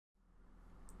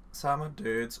Sama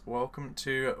dudes, welcome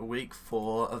to week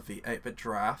 4 of the 8-bit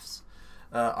drafts.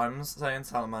 I'm Zayn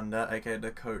Salamander, aka the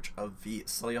coach of the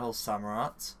Solihull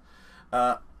Samurotts.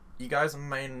 You guys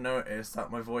may notice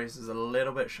that my voice is a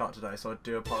little bit shot today, so I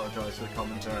do apologise for the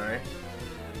commentary.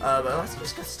 But let's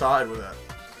just get started with it.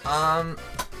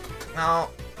 Now,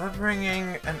 we're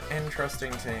bringing an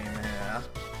interesting team here.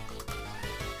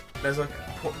 There's a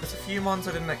few mons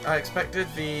I expected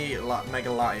the Mega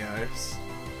Latios.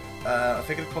 I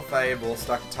figured Clefable,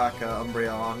 Stack Attacker,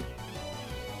 Umbreon.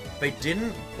 They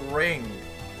didn't bring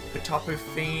the Tapu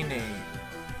Fini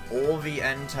or the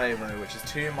Entei, which is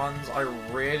two mons I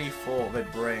really thought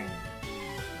they'd bring.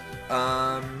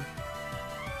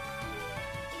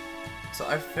 So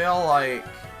I feel like...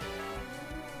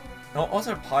 No,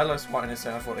 also Piloswine is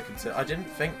saying I thought they consider. I didn't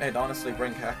think they'd honestly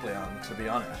bring Kecleon, to be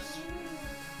honest.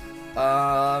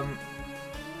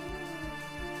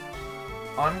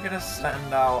 I'm gonna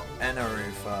send out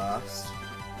Eneru first,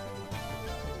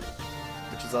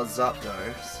 which is our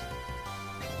Zapdos.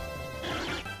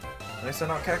 And I send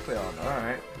out Kecleon,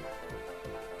 alright.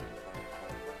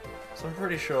 So I'm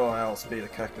pretty sure I outspeed a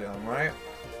Kecleon, right?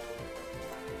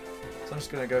 So I'm just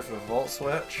gonna go for the Volt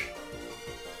Switch.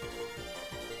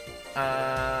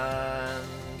 And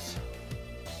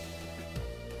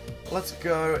let's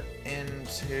go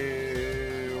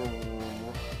into...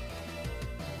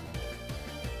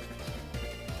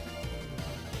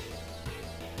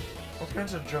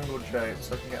 Let's go into Jungle Jape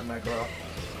so I can get a Mega off.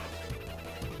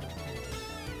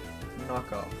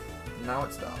 Knock off. Now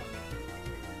it's done.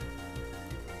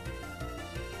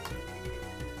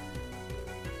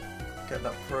 Get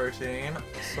that protein.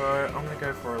 So I'm gonna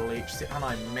go for a Leech Seed, and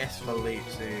I missed the Leech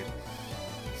Seed.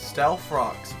 Stealth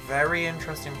Rock's very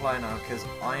interesting play now because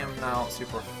I am now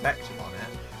super effective on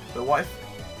it. But what if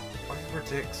it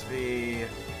predicts the?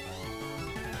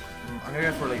 I'm gonna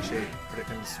go for a Leech Seed,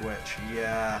 predicting the switch.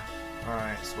 Yeah.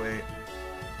 Alright, sweet.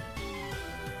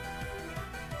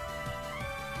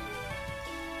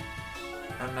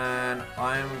 And then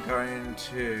I'm going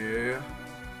to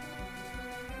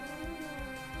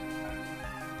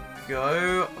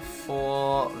go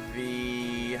for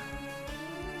the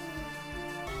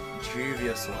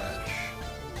Juvia Switch.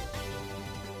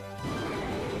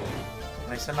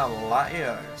 And I send out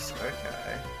Latios,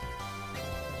 okay.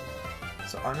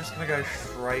 So I'm just gonna go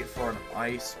straight for an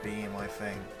Ice Beam, I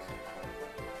think.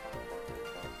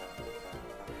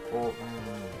 Or,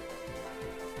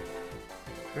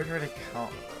 could really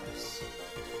count this.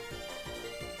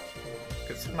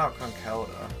 Could send out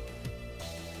Conkeldurr.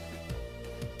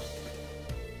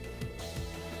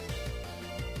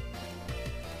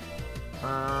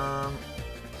 Yeah,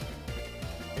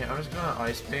 I'm just gonna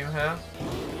Ice Beam here.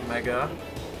 Mega.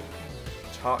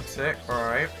 Toxic,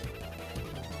 alright.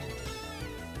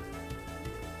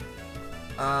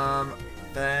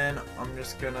 Then I'm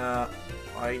just gonna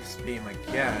Ice Beam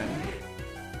again.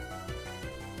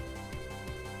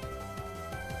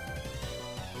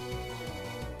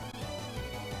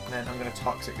 And then I'm gonna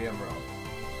Toxic the Umbreon.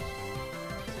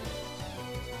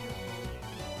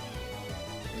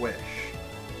 Wish.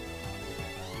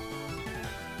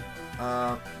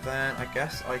 Then I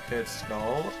guess I could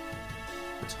Scald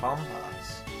the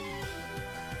Tompass.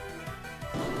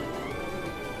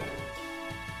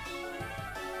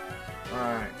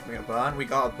 Alright, can we get a burn? We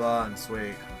got a burn,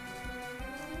 sweet.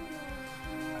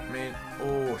 I mean,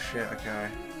 oh shit, okay.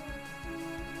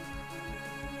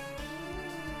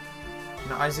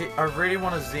 No, I really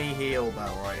want a Z Heal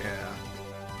Bell right here.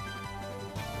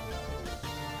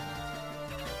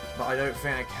 But I don't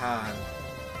think I can.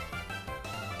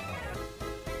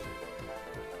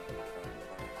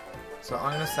 So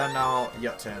I'm going to send out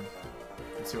Yutin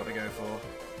and see what I go for.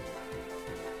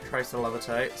 Trace to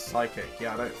Levitate, Psychic.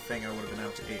 Yeah, I don't think I would have been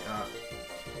able to eat that.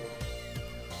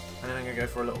 And then I'm going to go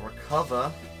for a little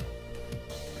Recover.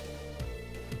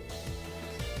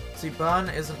 See, Burn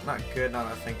isn't that good now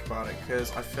that I think about it,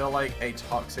 because I feel like a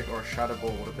Toxic or a Shadow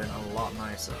Ball would have been a lot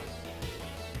nicer.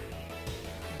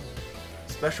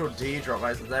 Special D-drop,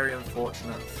 that is very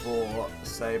unfortunate for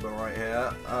Saber right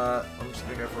here. I'm just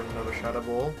going to go for another Shadow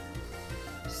Ball.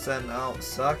 Send out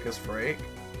Circus Freak.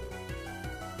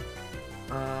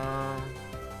 I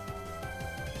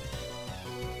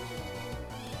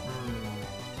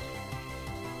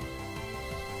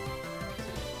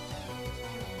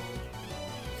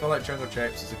feel like Jungle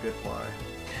Japes is a good play.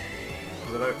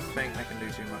 Because I don't think I can do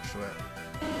too much to it.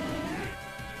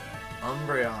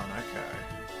 Umbreon, okay.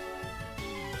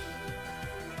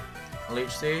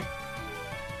 Leech Seed.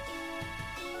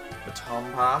 The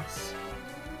Tompass.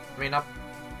 I mean,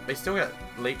 they still get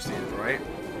Leech Seed, right?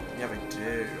 Yeah, they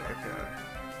do. Okay.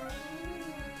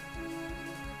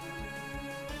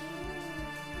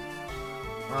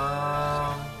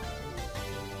 I'm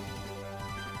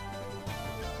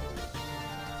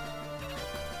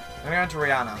gonna go into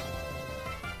Rihanna.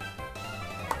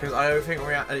 Because I don't think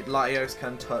Latios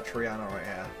can touch Rihanna right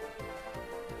here.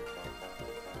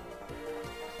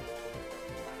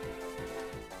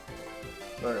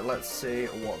 But let's see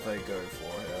what they go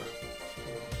for here.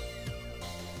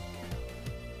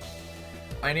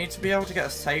 I need to be able to get a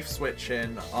safe switch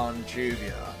in on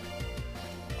Juvia.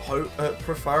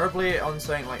 Preferably on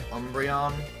something like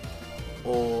Umbreon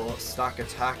or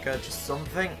Stakataka, just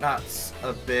something that's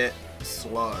a bit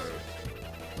slow.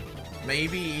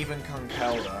 Maybe even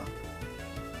Conkeldurr.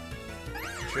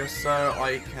 Just so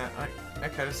I can...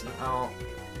 okay, listen out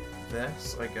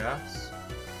this, I guess.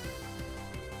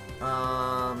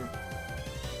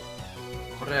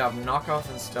 What do I have? Knockoff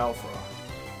and Stealth Rock.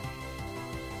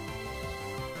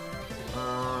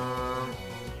 I'm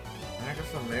gonna go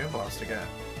for Moonblast again.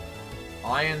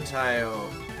 Iron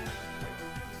Tail.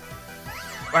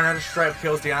 And that just straight up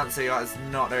kills the Antsy. That is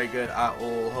not very good at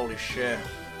all. Holy shit.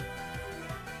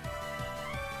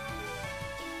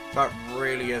 That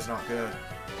really is not good.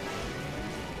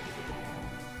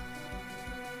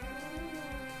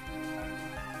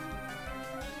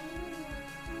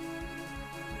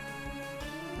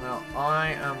 Now,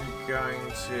 I am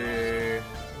going to...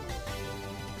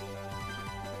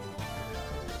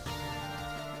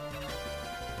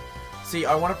 see,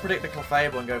 I want to predict the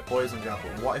Clefable and go Poison Jab,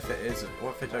 but what if it isn't?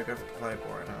 What if I don't go for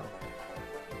Clefable right now?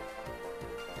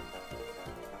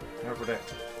 No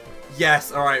predict.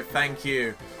 Yes, alright, thank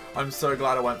you. I'm so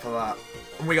glad I went for that.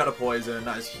 And we got a Poison,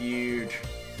 that is huge.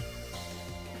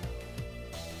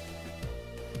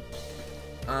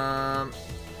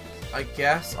 I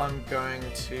guess I'm going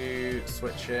to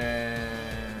switch in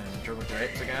Triple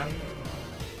Drapes again.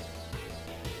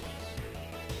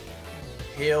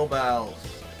 Heal Bell.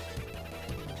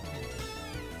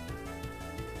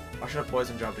 I should have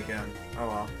Poison Jabbed again. Oh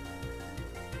well.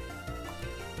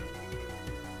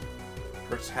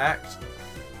 Protect.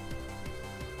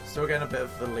 Still getting a bit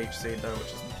of the Leech Seed though,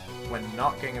 which is... we're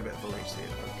not getting a bit of the Leech Seed.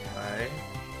 Okay.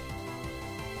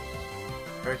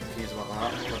 Very confused about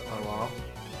that, but oh well.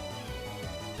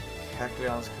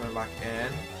 Kecleon's coming back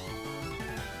in.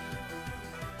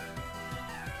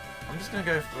 I'm just gonna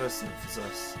go for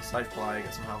Synthesis. Safe play,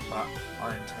 get some health back.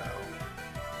 Iron Tail.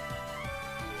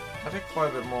 I did quite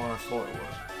a bit more than I thought it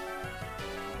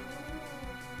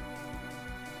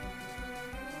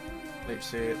would. Leech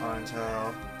Seed, Iron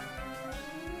Tail.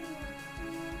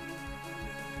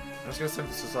 I'm just gonna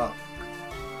Synthesis up.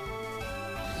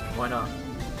 Why not?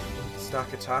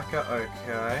 Stakataka,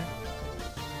 okay.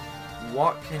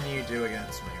 What can you do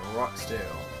against me? Rock Steel.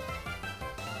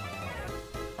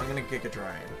 I'm gonna Giga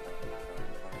Drain.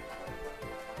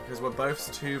 Because we're both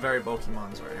two very bulky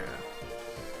mons right here.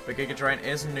 But Giga Drain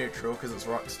is neutral because it's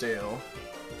Rock Steel.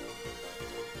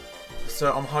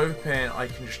 So I'm hoping I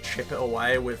can just chip it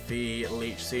away with the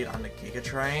Leech Seed and the Giga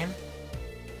Drain.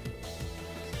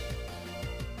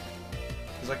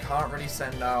 Because I can't really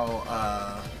send out...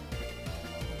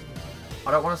 I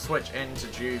don't want to switch into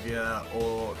Juvia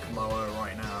or Komodo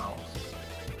right now.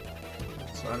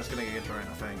 So I'm just going to Giga Drain,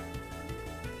 I think.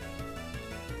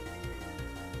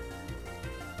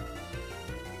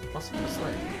 What's in the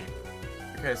sleep?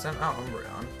 Okay, sent out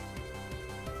Umbreon.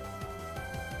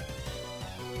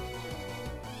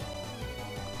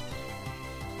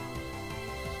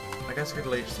 I guess I could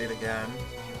Leech Seed again.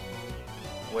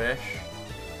 Wish.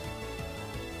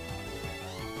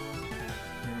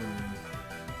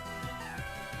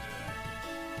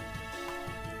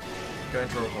 Go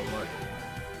into Republic.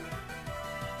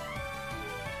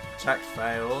 Check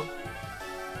failed.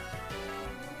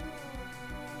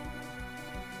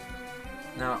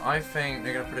 Now, I think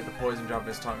they're going to predict the Poison Jab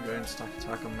this time, go into Stack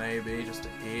Attack or maybe, just to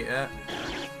eat it.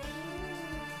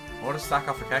 Or to stack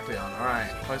off for Kecleon.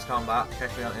 Alright, close combat.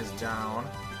 Kecleon is down.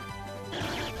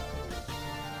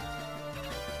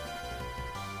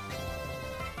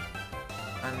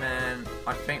 And then,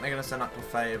 I think they're going to send out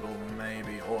Clefable,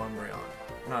 maybe, or Umbreon.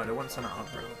 No, they wouldn't send out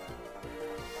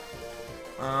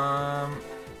Umbreon.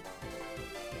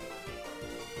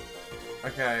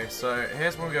 Okay, so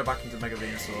here's when we go back into Mega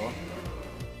Venusaur.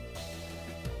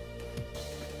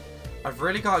 I've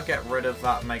really got to get rid of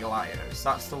that Mega Latios.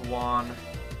 That's the one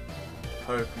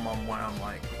Pokemon where I'm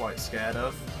like quite scared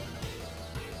of.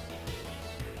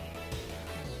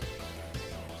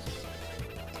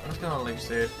 I'm just gonna Leech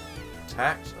Seed.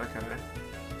 Protect? Okay.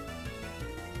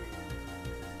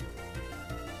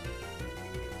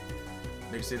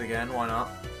 Leech Seed again, why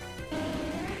not?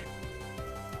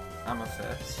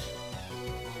 Amethyst.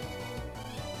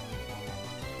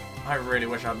 I really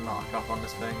wish I had knock off on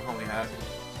this thing, holy heck.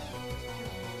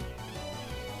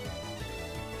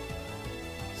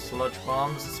 Sludge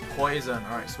bombs. It's poison.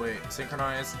 Alright, sweet.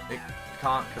 Synchronize. It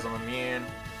can't because I'm immune.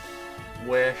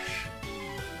 Wish.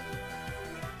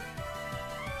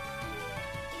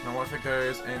 Now what if it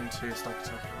goes into stack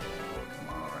attack? Oh, come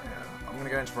on, right here. I'm gonna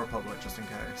go into Republic just in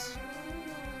case.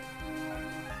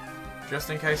 Just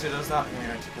in case it does that, I'm gonna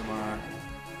go into Kumara.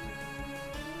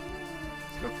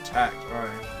 Let's go protect,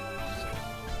 alright.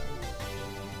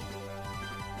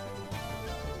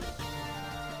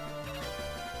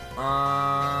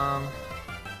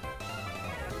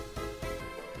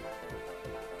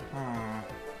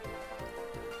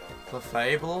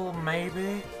 Clefable,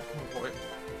 maybe?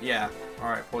 Yeah,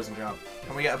 alright, poison jab.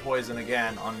 Can we get a poison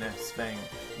again on this thing?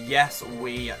 Yes,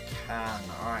 we can.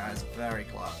 Alright, that's very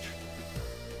clutch.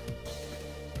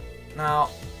 Now,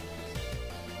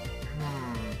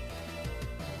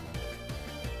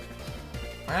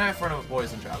 I'm gonna go for another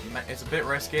poison jab. It's a bit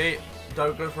risky.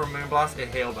 Don't go for a Moonblast,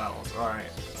 it heal bells.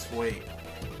 Alright, sweet.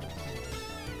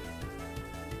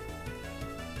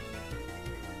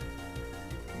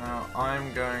 Now,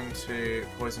 I'm going to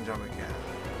poison jab again.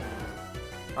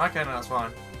 Okay, no, that's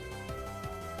fine.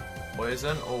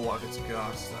 Poison, or what if it's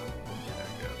Gust? Okay,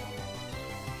 good.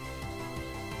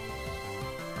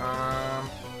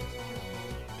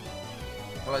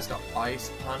 Oh, it's got Ice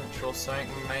Punch or something,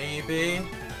 maybe?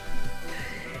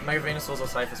 Mega Venusaur's our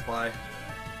safest play.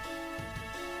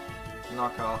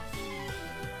 Knock off.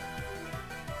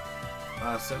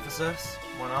 Synthesis,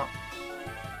 why not?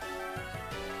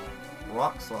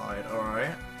 Rock Slide,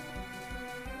 alright.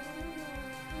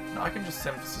 No, I can just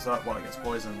Synthesis up while it gets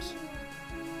poisoned.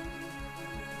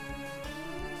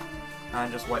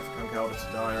 And just wait for Conkeldurr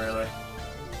to die, really.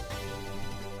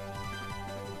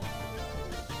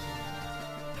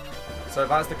 So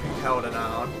that's the Conkeldurr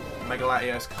down. Mega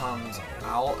Latios comes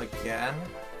out again.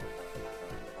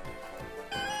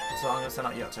 So I'm going to send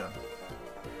out Yutton.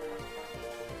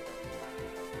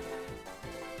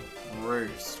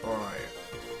 Roost, alright.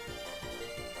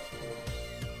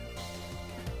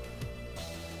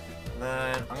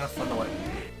 Then I'm going to Thunder Wave.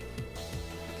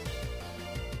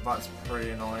 That's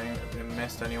pretty annoying. It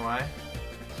missed anyway.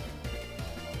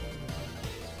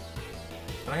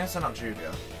 Then I'm going to send out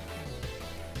Julia.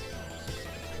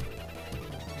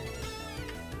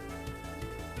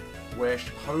 Wish,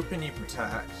 hoping you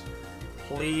protect.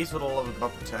 Please, for the love of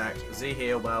God, protect. Z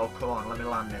heal bell, come on, let me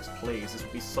land this, please. This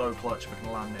would be so clutch if I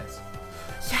can land this.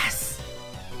 Yes!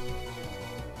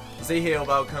 Z heal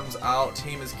bell comes out,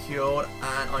 team is cured,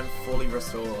 and I'm fully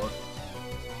restored.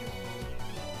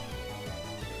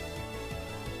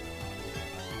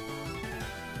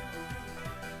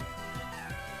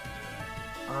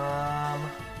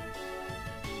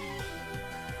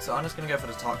 So I'm just gonna go for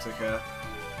the Toxic here.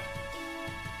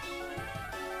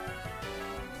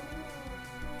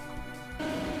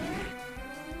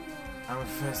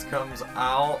 Amethyst comes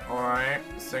out, alright.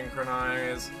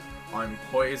 Synchronize. I'm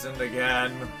poisoned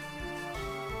again.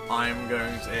 I'm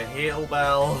going to heal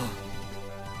bell.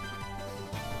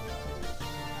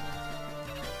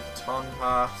 Ton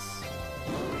pass.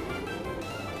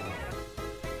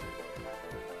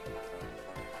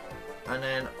 And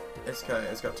then it's okay,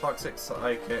 it's got Toxic,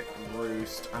 Psychic,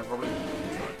 Roost, and probably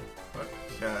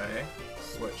okay.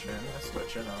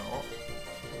 Switching out.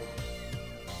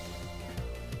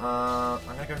 I'm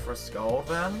gonna go for a Skull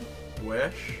then.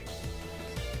 Wish.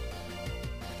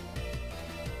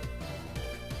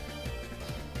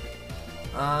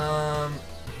 I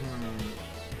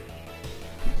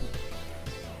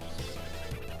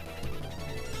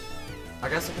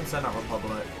guess I can send out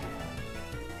Republic.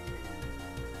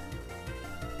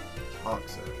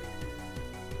 Toxic.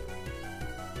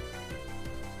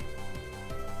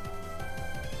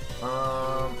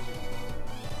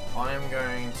 I am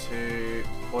going to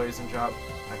Poison Jab.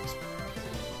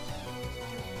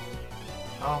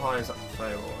 How high is that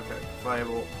Fable? Okay,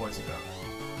 Fable, Poison Jab.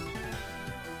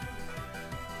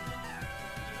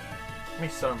 I'd be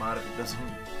so mad if he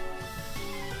doesn't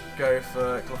go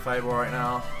for Clefable right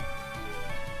now.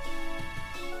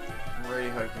 I'm really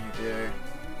hoping you do.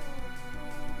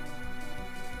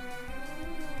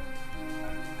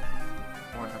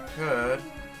 Or if I could,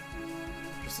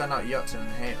 just send out Yutton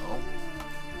and heal.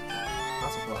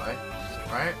 That's a play,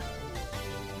 right?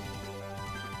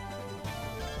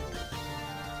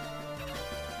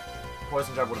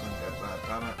 Poison Jab would have been good, but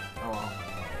damn it. Oh well.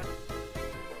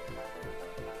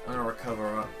 I'm gonna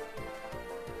recover up.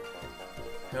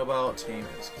 Healbell team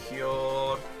is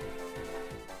cured.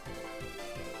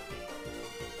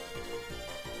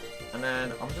 And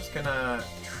then I'm just gonna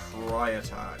try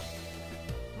attack.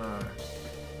 No.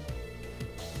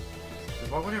 Because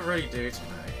what would it really do to me?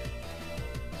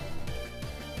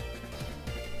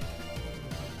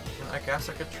 I guess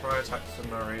I could try attack for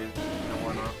no reason. No,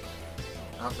 why not?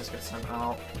 I'll just get sent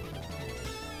out.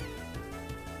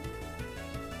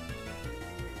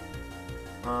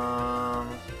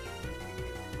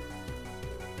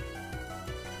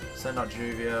 Send out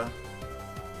Juvia.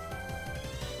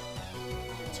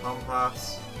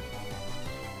 Tompass.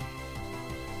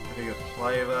 I could go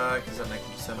play there, because then they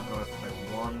can just send up whoever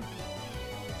they want.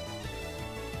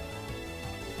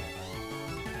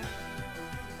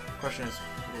 Question is,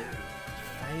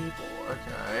 Fable,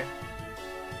 okay.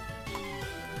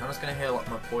 I'm just gonna heal up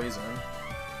my poison.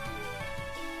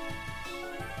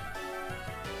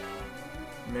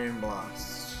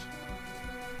 Moonblast.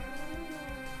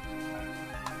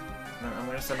 No, I'm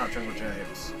gonna send out Jungle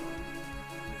James.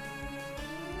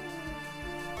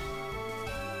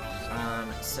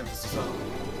 And Synthesis up.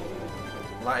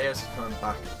 Latios is coming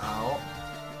back out.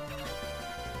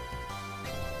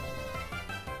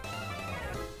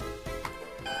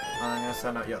 And I'm gonna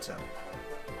send out Yotem.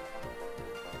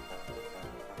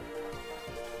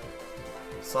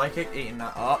 Psychic eating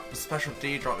that up. The special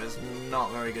D drop is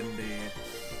not very good indeed.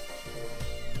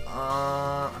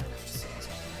 I'm gonna have to see this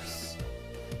first.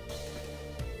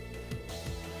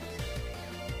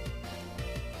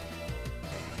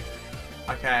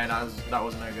 Okay, that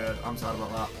was no good. I'm sorry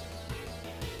about that.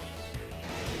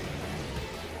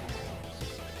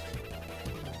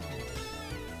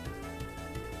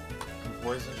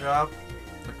 Poison Jab,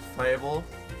 like Fable.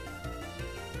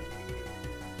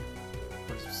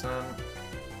 40%.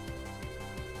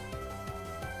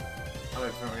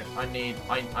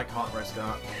 I can't risk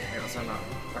that. Yeah, send that.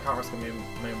 I can't risk a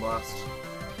Moonblast.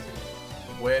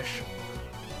 Wish.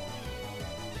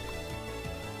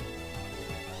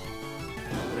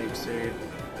 Leech Seed.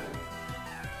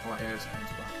 Latios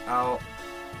comes back out.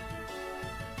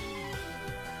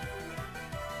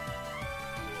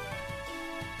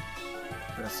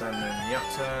 Gonna send in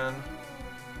Yoten.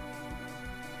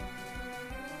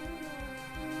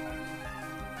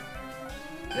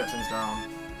 Yoten's down.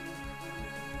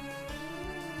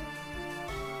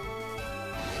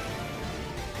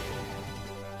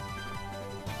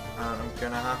 And I'm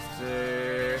gonna have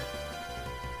to...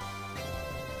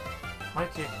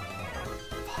 Mikey.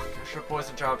 Fuck, I should have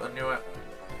poison jabbed, I knew it.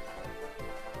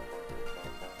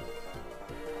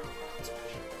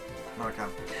 No, I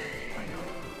can't. Thank God.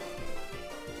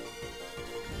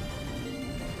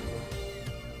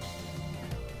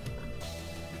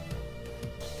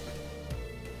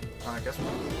 I guess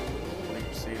we'll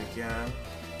Leech Seed again.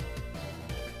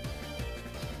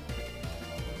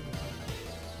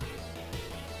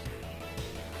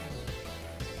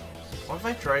 What if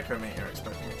I Draco Meteor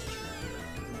expecting me to shoot?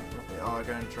 They are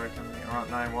going to Draco Meteor. Alright,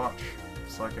 now watch.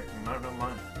 Psychic. No, never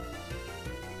mind.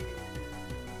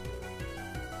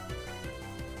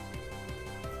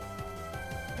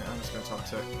 Yeah, I'm just going to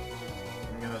Toxic.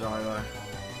 I'm going to die though.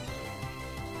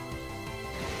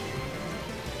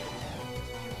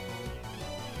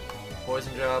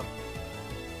 Poison Jab.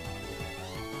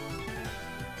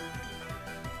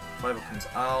 Flavor comes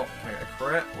out. Okay, a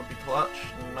crit would be clutch.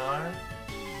 No.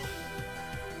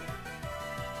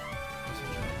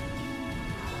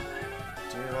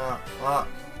 Do that. Fuck.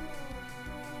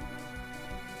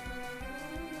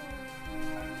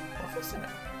 What if it's in it?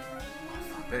 Oh,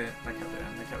 fuck it. They kept it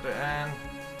in. They kept it in.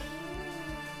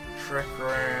 Trick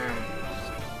Room.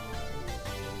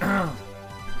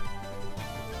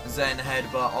 Zen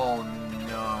Headbutt. Oh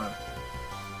no.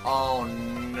 Oh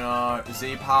no.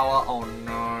 Z Power. Oh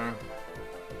no.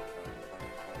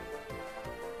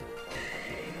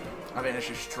 I think this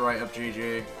is straight up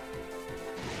GG.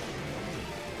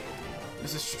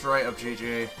 This is straight up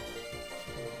GG.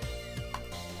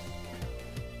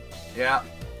 Yeah.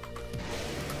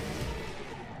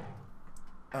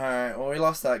 Alright, well we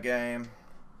lost that game.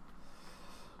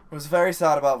 I was very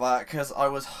sad about that because I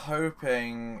was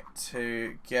hoping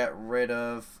to get rid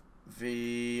of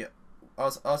the... I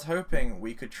was hoping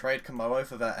we could trade Komodo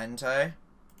for their Entei.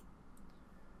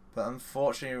 But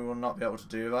unfortunately we will not be able to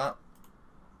do that.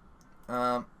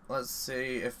 Let's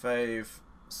see if they've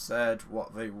said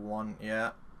what they want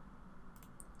yet.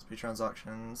 Speed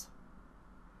transactions.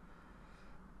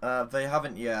 They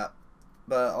haven't yet.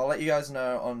 But I'll let you guys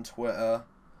know on Twitter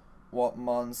what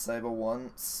Mons Saber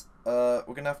wants. We're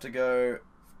gonna have to go.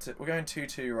 We're going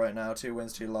 2-2 right now. 2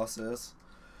 wins, 2 losses.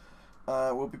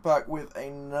 We'll be back with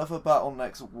another battle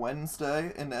next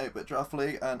Wednesday in the 8-Bit Draft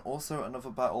League, and also another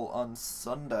battle on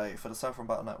Sunday for the Saffron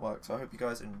Battle Network. So I hope you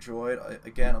guys enjoyed.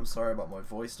 Again, I'm sorry about my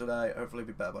voice today. Hopefully,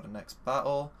 it'll be better by the next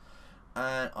battle,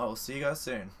 and I will see you guys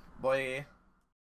soon. Bye.